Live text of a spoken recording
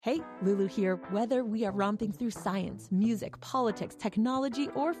Hey, Lulu here. Whether we are romping through science, music, politics, technology,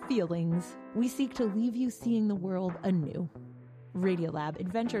 or feelings, we seek to leave you seeing the world anew. Radiolab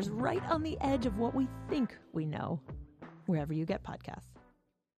adventures right on the edge of what we think we know, wherever you get podcasts.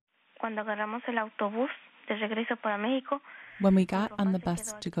 Cuando agarramos el autobús de regreso para México, when we got on the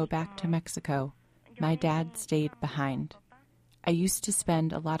bus to go back to Mexico, my dad stayed behind. I used to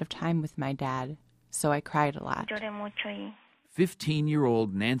spend a lot of time with my dad, so I cried a lot. Lloré mucho y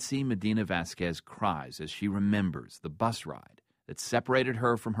 15-year-old Nancy Medina Vasquez cries as she remembers the bus ride that separated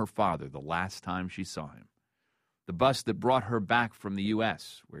her from her father the last time she saw him. The bus that brought her back from the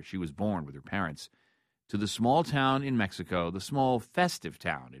U.S., where she was born with her parents, to the small town in Mexico, the small festive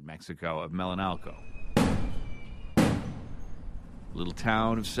town in Mexico of Melinalco. A little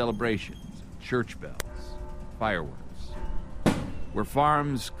town of celebrations, church bells, fireworks, where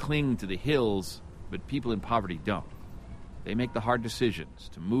farms cling to the hills, but people in poverty don't. They make the hard decisions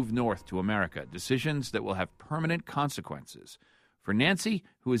to move north to America, decisions that will have permanent consequences. For Nancy,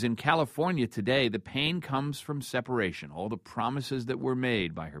 who is in California today, the pain comes from separation, all the promises that were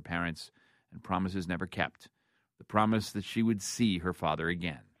made by her parents and promises never kept. The promise that she would see her father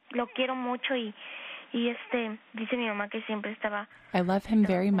again. lo quiero mucho y dice mi mamá que siempre estaba. I love him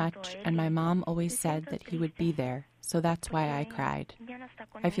very much, and my mom always said that he would be there, so that's why I cried.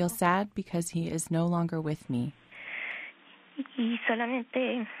 I feel sad because he is no longer with me. Y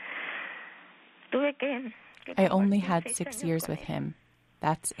solamente tuve que I only had 6 years with him.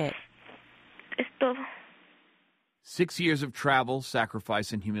 That's it. Es todo. 6 years of travel,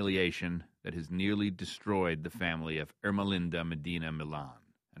 sacrifice, and humiliation that has nearly destroyed the family of Ermelinda Medina Milan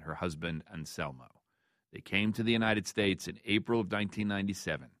and her husband Anselmo. They came to the United States in April of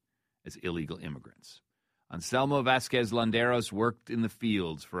 1997 as illegal immigrants. Anselmo Vasquez Landeros worked in the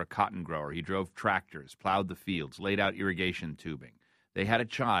fields for a cotton grower. He drove tractors, plowed the fields, laid out irrigation tubing. They had a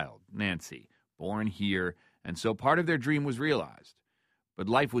child, Nancy, born here, and so part of their dream was realized. But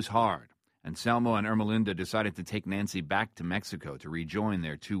life was hard. Anselmo and Ermelinda decided to take Nancy back to Mexico to rejoin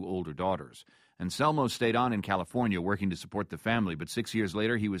their two older daughters. Anselmo stayed on in California working to support the family, but 6 years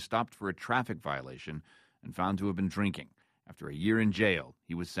later he was stopped for a traffic violation and found to have been drinking. After a year in jail,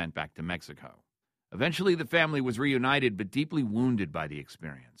 he was sent back to Mexico. Eventually, the family was reunited, but deeply wounded by the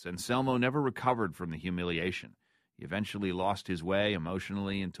experience. Anselmo never recovered from the humiliation. He eventually lost his way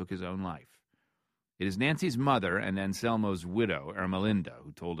emotionally and took his own life. It is Nancy's mother and Anselmo's widow, Ermelinda,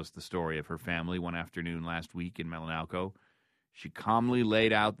 who told us the story of her family one afternoon last week in Melinalco. She calmly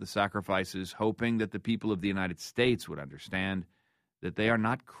laid out the sacrifices, hoping that the people of the United States would understand that they are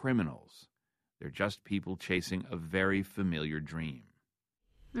not criminals. They're just people chasing a very familiar dream.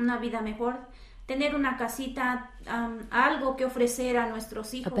 Una vida mejor. Tener una casita, algo que ofrecer a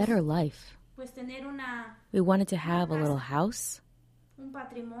nuestros hijos. A better life. Pues tener una, we wanted to have a little house, un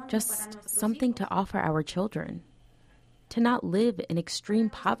patrimonio just para nuestros something hijos. to offer our children, to not live in extreme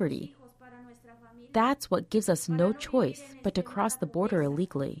poverty. That's what gives us no choice but to cross the border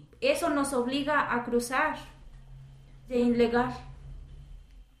illegally. Eso nos obliga a cruzar de ilegal.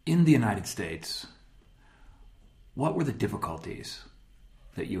 In the United States, what were the difficulties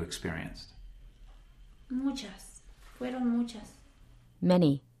that you experienced? Muchas, fueron muchas.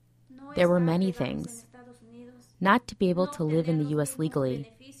 Many. No There were estar many legados things. en Estados Unidos. Not to be able No to live in tener the los U.S. mismos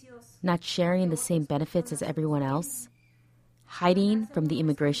legally, beneficios not sharing the same benefits as everyone else, hiding from the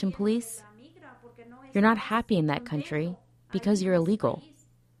immigration police. You're not happy in that country because you're illegal.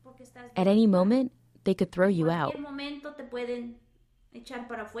 At any moment, they could throw you out. En cualquier momento te pueden echar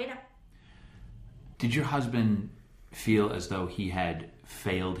para afuera. Did your husband feel as though he had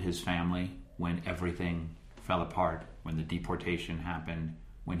failed his family when everything fell apart, when the deportation happened,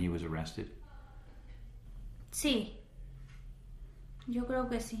 when he was arrested? Sí. Yo creo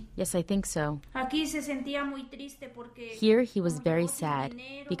que sí. Yes, I think so. Aquí se sentía muy triste porque Here, he was como very llegó sin sad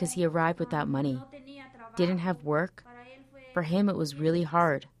dinero, because he arrived without money, no tenía trabajo. didn't have work. Para él fue For him, it was really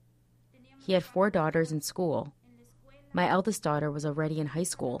hard. He had 4 daughters in school. My eldest daughter was already in high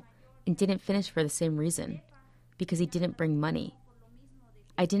school and didn't finish for the same reason, because he didn't bring money.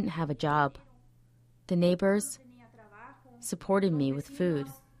 I didn't have a job. The neighbors supported me with food.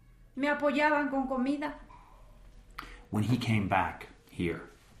 me apoyaban con comida. When he came back here,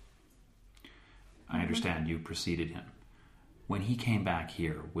 I understand you preceded him. When he came back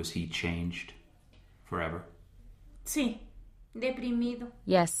here, was he changed forever? Sí, deprimido.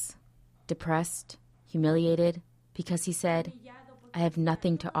 Yes, depressed, humiliated, because he said, I have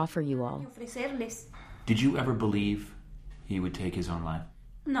nothing to offer you all. Ofrecerles. Did you ever believe he would take his own life?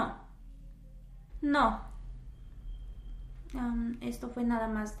 No. No. Esto fue nada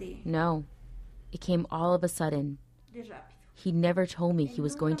más No, it came all of a sudden. de rápido. He never told me he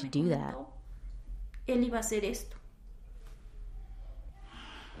was going to do that. Él iba a hacer esto.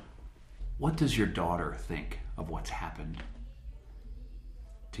 What does your daughter think of what's happened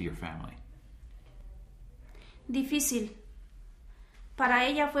to your family? Difícil. Para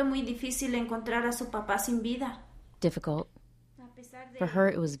ella fue muy difícil encontrar a su papá sin vida. Difficult. For her,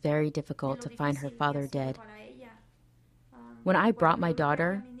 it was very difficult to find her father dead. When I brought my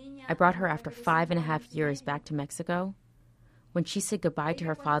daughter, I brought her after 5.5 years back to Mexico. When she said goodbye to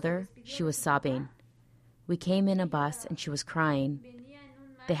her father, she was sobbing. We came in a bus and she was crying.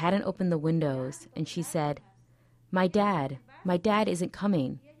 They hadn't opened the windows, and she said, my dad isn't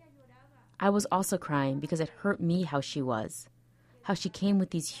coming." I was also crying because it hurt me how she was, how she came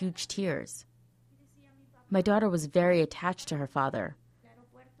with these huge tears. My daughter was very attached to her father,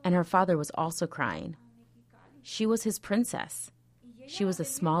 and her father was also crying. She was his princess. She was the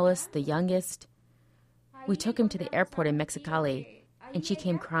smallest, the youngest. We took him to the airport in Mexicali, and she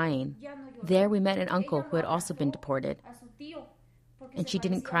came crying. There we met an uncle who had also been deported, and she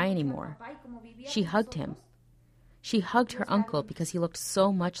didn't cry anymore. She hugged him. She hugged her uncle because he looked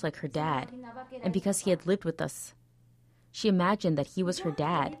so much like her dad, and because he had lived with us. She imagined that he was her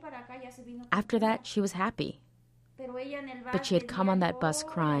dad. After that, she was happy. But she had come on that bus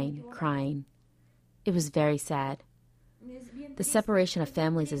crying. It was very sad. The separation of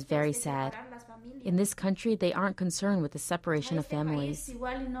families is very sad. In this country, they aren't concerned with the separation of families.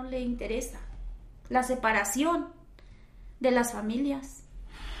 La separación de las familias.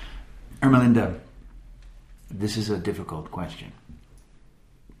 Ermelinda, this is a difficult question.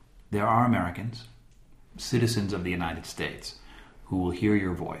 There are Americans, citizens of the United States, who will hear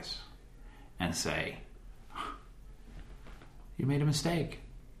your voice and say, you made a mistake.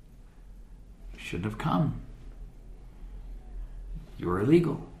 You shouldn't have come. You're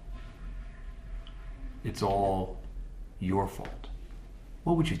illegal. It's all your fault.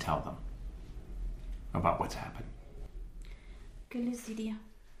 What would you tell them about what's happened? ¿Qué les diría?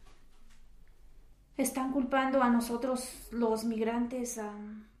 Están culpando a nosotros los migrantes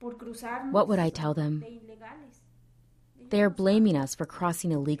por cruzarnos. What would I tell them? They are blaming us for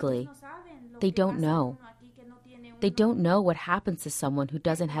crossing illegally. They don't know. They don't know what happens to someone who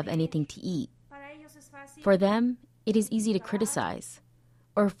doesn't have anything to eat. For them, it is easy to criticize,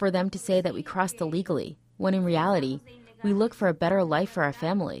 or for them to say that we crossed illegally, when in reality, we look for a better life for our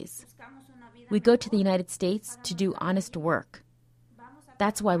families. We go to the United States to do honest work.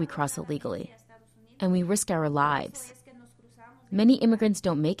 That's why we cross illegally, and we risk our lives. Many immigrants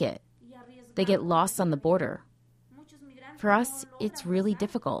don't make it. They get lost on the border. For us, it's really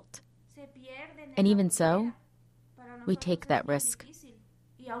difficult. And even so, we take that risk.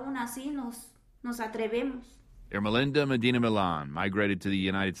 Ermelinda Medina Millan migrated to the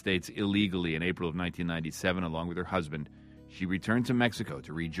United States illegally in April of 1997 along with her husband. She returned to Mexico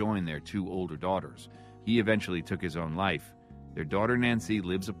to rejoin their 2 older daughters. He eventually took his own life. Their daughter Nancy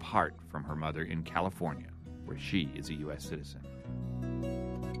lives apart from her mother in California, where she is a U.S. citizen.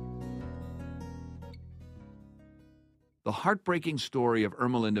 The heartbreaking story of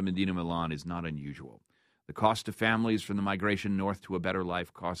Ermelinda Medina Millan is not unusual. The cost to families from the migration north to a better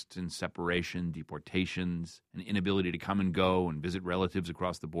life, costs in separation, deportations, an inability to come and go and visit relatives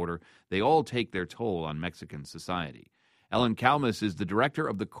across the border, they all take their toll on Mexican society. Ellen Kalmus is the director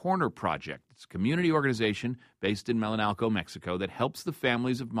of the Corner Project. It's a community organization based in Melinalco, Mexico, that helps the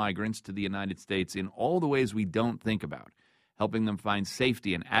families of migrants to the United States in all the ways we don't think about, helping them find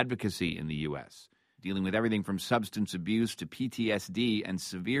safety and advocacy in the U.S., dealing with everything from substance abuse to PTSD and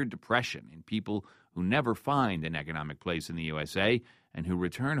severe depression in people who never find an economic place in the USA and who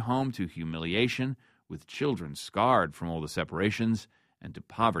return home to humiliation with children scarred from all the separations and to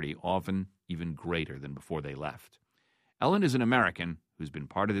poverty often even greater than before they left. Ellen is an American who's been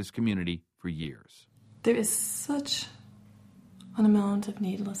part of this community for years. There is such an amount of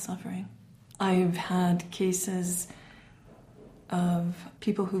needless suffering. I've had cases of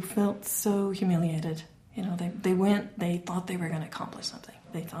people who felt so humiliated. You know, they thought they were going to accomplish something.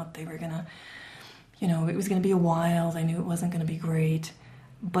 They thought they were going to, it was going to be a while. They knew it wasn't going to be great.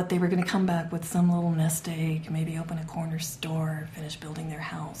 But they were going to come back with some little nest egg, maybe open a corner store, finish building their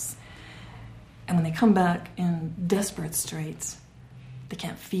house. And when they come back in desperate straits, they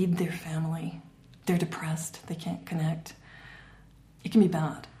can't feed their family. They're depressed. They can't connect. It can be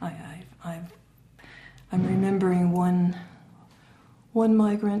bad. I'm remembering one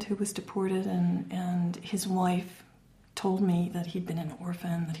migrant who was deported, and his wife told me that he'd been an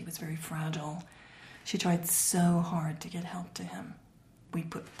orphan, that he was very fragile. She tried so hard to get help to him. We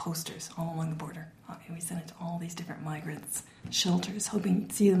put posters all along the border. We sent it to all these different migrants' shelters, hoping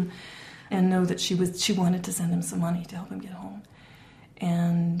to see them and know that she wanted to send him some money to help him get home.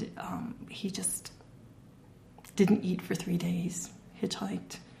 And he just didn't eat for 3 days,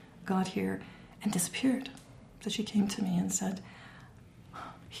 hitchhiked, got here, and disappeared. So she came to me and said,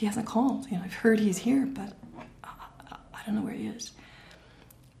 he hasn't called. I've heard he's here, but I don't know where he is.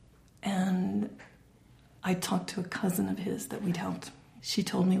 And I talked to a cousin of his that we'd helped. She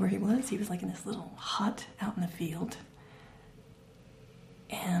told me where he was. He was like in this little hut out in the field.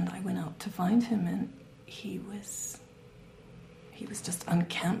 And I went out to find him, and he was just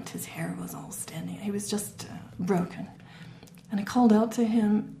unkempt. His hair was all standing. He was just broken. And I called out to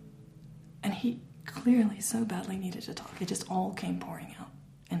him, and he clearly so badly needed to talk. It just all came pouring out.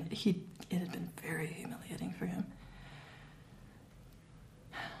 And it had been very humiliating for him.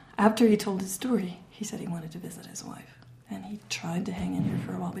 After he told his story, he said he wanted to visit his wife. And he tried to hang in here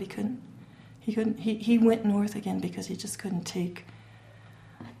for a while, but he couldn't. He went north again because he just couldn't take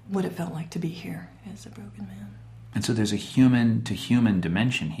what it felt like to be here as a broken man. And so there's a human-to-human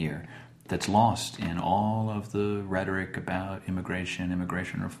dimension here that's lost in all of the rhetoric about immigration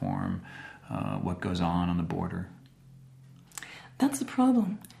reform, what goes on the border. That's the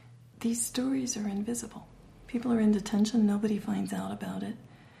problem. These stories are invisible. People are in detention. Nobody finds out about it.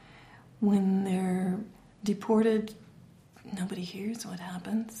 When they're deported, nobody hears what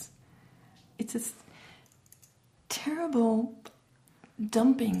happens. It's this terrible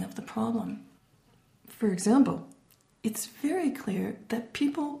dumping of the problem. For example, it's very clear that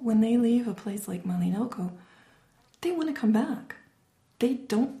people, when they leave a place like Malinalco, they want to come back. They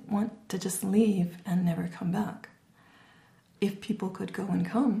don't want to just leave and never come back. If people could go and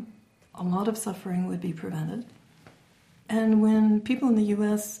come, a lot of suffering would be prevented. And when people in the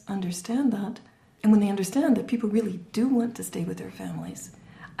U.S. understand that, and when they understand that people really do want to stay with their families,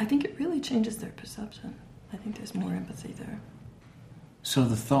 I think it really changes their perception. I think there's more empathy there. So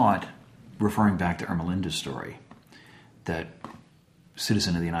the thought, referring back to Ermelinda's story, that a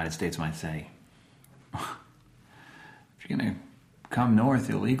citizen of the United States might say, if you're going to come north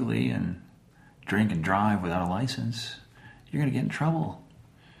illegally and drink and drive without a license, you're going to get in trouble.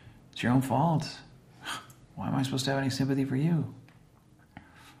 It's your own fault. Why am I supposed to have any sympathy for you?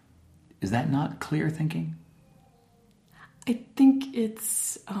 Is that not clear thinking? I think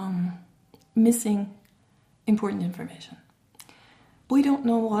it's missing important information. We don't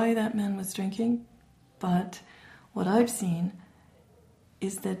know why that man was drinking, but what I've seen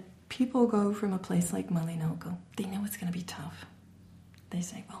is that people go from a place like Malinalco. They know it's going to be tough. They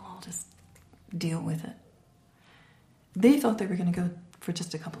say, well, I'll just deal with it. They thought they were going to go for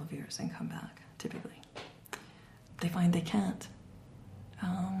just a couple of years and come back, typically. They find they can't.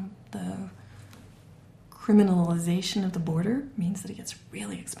 The criminalization of the border means that it gets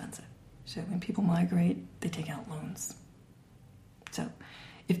really expensive. So when people migrate, they take out loans. So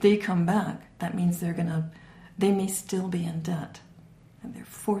if they come back, that means they may still be in debt, and they're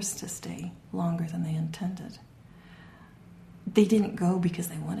forced to stay longer than they intended. They didn't go because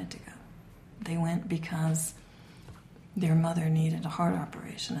they wanted to go. They went because their mother needed a heart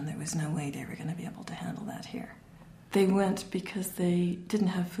operation, and there was no way they were going to be able to handle that here. They went because they didn't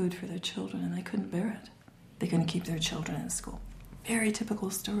have food for their children, and they couldn't bear it. They couldn't keep their children in school. Very typical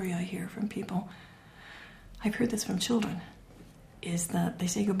story I hear from people. I've heard this from children, is that they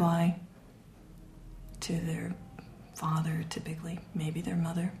say goodbye to their father, typically, maybe their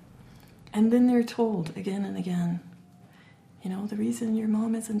mother, and then they're told again and again, the reason your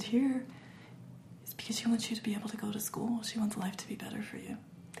mom isn't here is because she wants you to be able to go to school. She wants life to be better for you.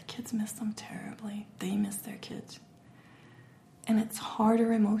 The kids miss them terribly. They miss their kids. And it's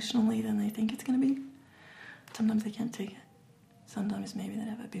harder emotionally than they think it's going to be. Sometimes they can't take it. Sometimes maybe they'd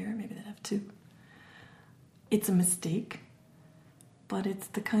have a beer, maybe they'd have two. It's a mistake, but it's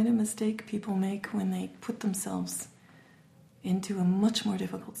the kind of mistake people make when they put themselves into a much more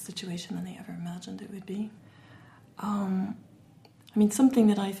difficult situation than they ever imagined it would be. Something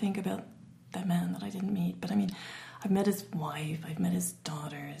that I think about that man that I didn't meet, but I've met his wife, I've met his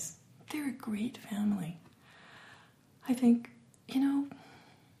daughters. They're a great family. I think,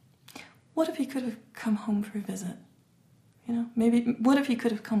 what if he could have come home for a visit? Maybe, what if he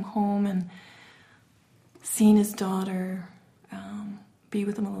could have come home and seen his daughter, be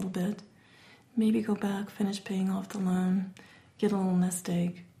with him a little bit, maybe go back, finish paying off the loan, get a little nest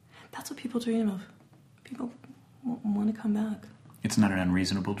egg. That's what people dream of. People want to come back. It's not an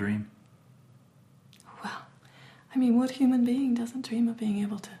unreasonable dream? Well, what human being doesn't dream of being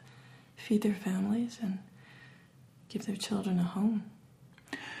able to feed their families and give their children a home?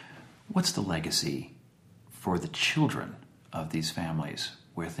 What's the legacy for the children of these families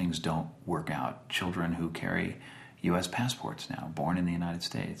where things don't work out? Children who carry U.S. passports now, born in the United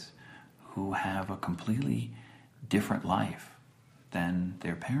States, who have a completely different life than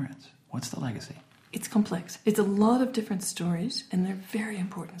their parents. What's the legacy? It's complex. It's a lot of different stories, and they're very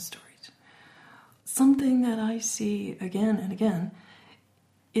important stories. Something that I see again and again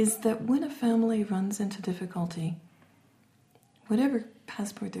is that when a family runs into difficulty, whatever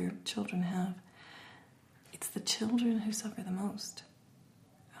passport their children have, it's the children who suffer the most.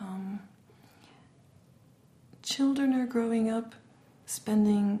 Children are growing up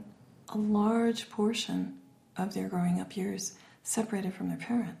spending a large portion of their growing up years separated from their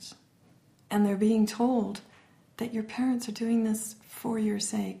parents. And they're being told that your parents are doing this for your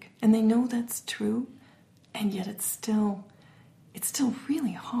sake. And they know that's true, and yet it's still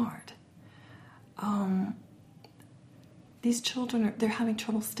really hard. These children, they're having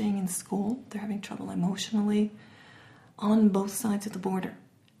trouble staying in school. They're having trouble emotionally on both sides of the border.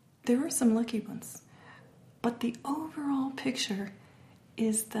 There are some lucky ones. But the overall picture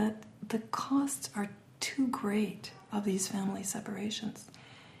is that the costs are too great of these family separations.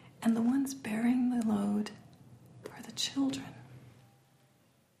 And the ones bearing the load are the children.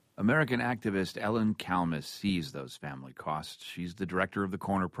 American activist Ellen Kalmus sees those family costs. She's the director of the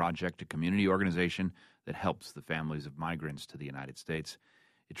Corner Project, a community organization that helps the families of migrants to the United States.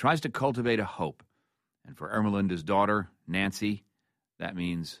 It tries to cultivate a hope. And for Ermelinda's daughter, Nancy, that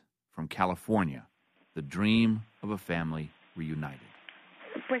means from California, the dream of a family reunited.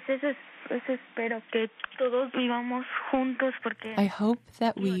 I hope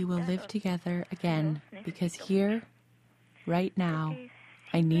that we will live together again, because here, right now,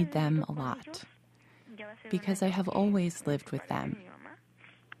 I need them a lot. Because I have always lived with them.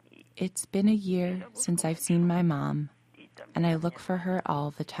 It's been a year since I've seen my mom, and I look for her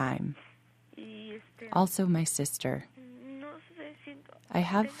all the time. Also my sister. I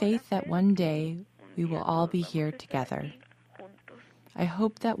have faith that one day we will all be here together. I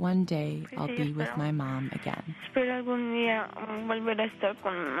hope that one day I'll be with my mom again.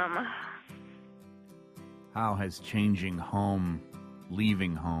 How has changing home,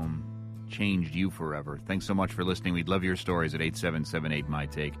 leaving home, changed you forever? Thanks so much for listening. We'd love your stories at 8778 My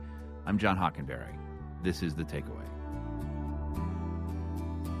Take. I'm John Hockenberry. This is The Takeaway.